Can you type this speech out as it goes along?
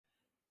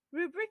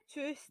Rubric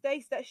 2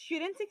 states that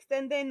students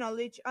extend their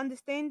knowledge,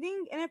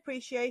 understanding, and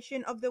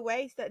appreciation of the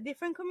ways that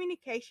different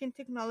communication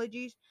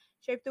technologies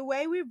shape the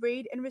way we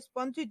read and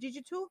respond to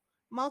digital,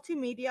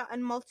 multimedia,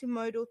 and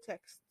multimodal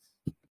texts.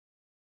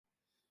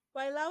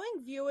 By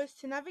allowing viewers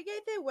to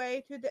navigate their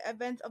way through the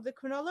events of the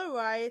Cronulla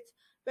riots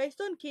based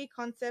on key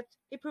concepts,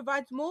 it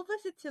provides more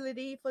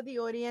versatility for the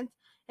audience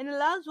and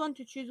allows one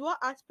to choose what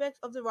aspects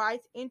of the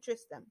riots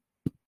interest them.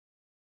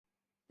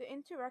 The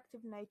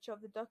interactive nature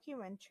of the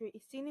documentary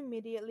is seen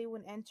immediately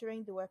when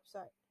entering the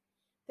website.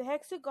 The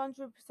hexagons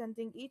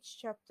representing each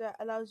chapter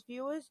allows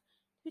viewers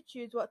to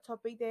choose what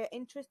topic they are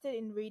interested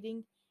in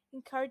reading,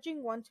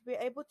 encouraging one to be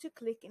able to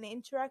click and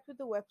interact with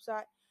the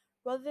website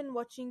rather than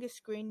watching a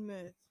screen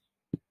move.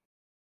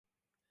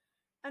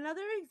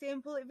 Another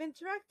example of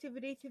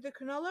interactivity through the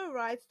Cronulla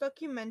Riots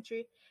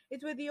documentary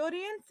is where the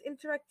audience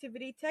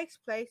interactivity takes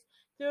place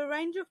through a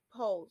range of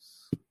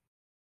polls.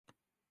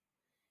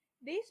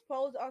 These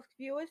polls ask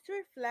viewers to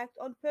reflect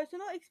on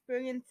personal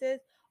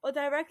experiences or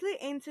directly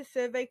answer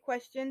survey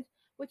questions,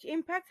 which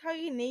impact how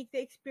unique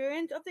the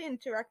experience of the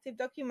interactive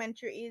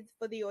documentary is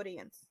for the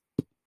audience.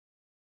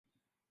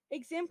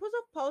 Examples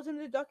of polls in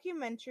the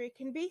documentary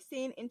can be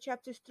seen in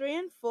chapters 3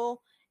 and 4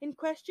 in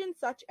questions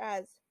such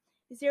as,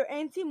 is there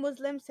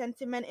anti-Muslim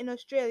sentiment in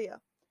Australia?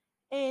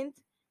 And,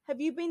 have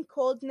you been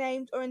called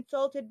names or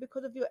insulted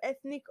because of your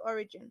ethnic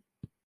origin?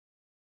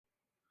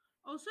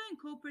 Also,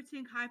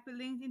 incorporating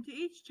hyperlinks into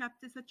each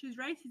chapter, such as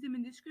racism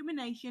and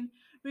discrimination,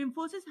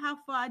 reinforces how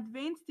far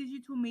advanced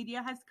digital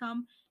media has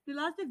come and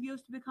allows the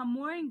viewers to become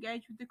more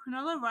engaged with the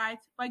Cronulla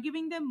riots by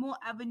giving them more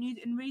avenues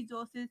and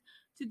resources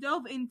to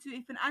delve into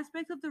if an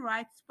aspect of the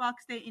riot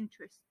sparks their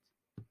interest.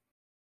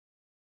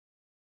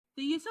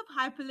 The use of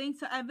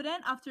hyperlinks are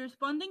evident after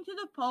responding to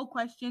the poll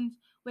questions,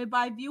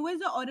 whereby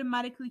viewers are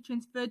automatically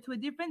transferred to a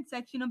different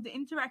section of the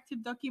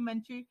interactive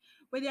documentary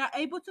where they are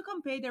able to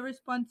compare their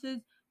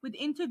responses with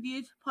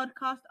interviews,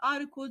 podcast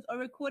articles, or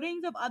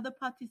recordings of other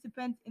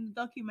participants in the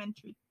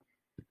documentary.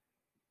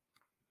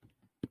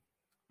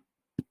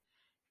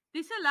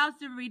 This allows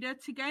the reader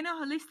to gain a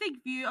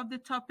holistic view of the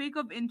topic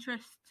of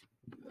interest.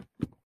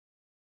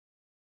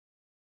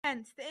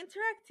 Hence, the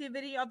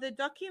interactivity of the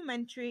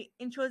documentary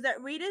ensures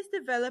that readers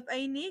develop a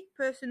unique,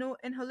 personal,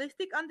 and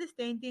holistic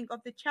understanding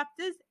of the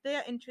chapters they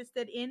are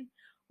interested in,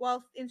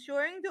 whilst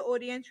ensuring the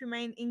audience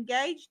remain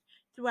engaged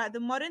throughout the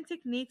modern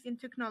techniques in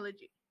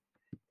technology.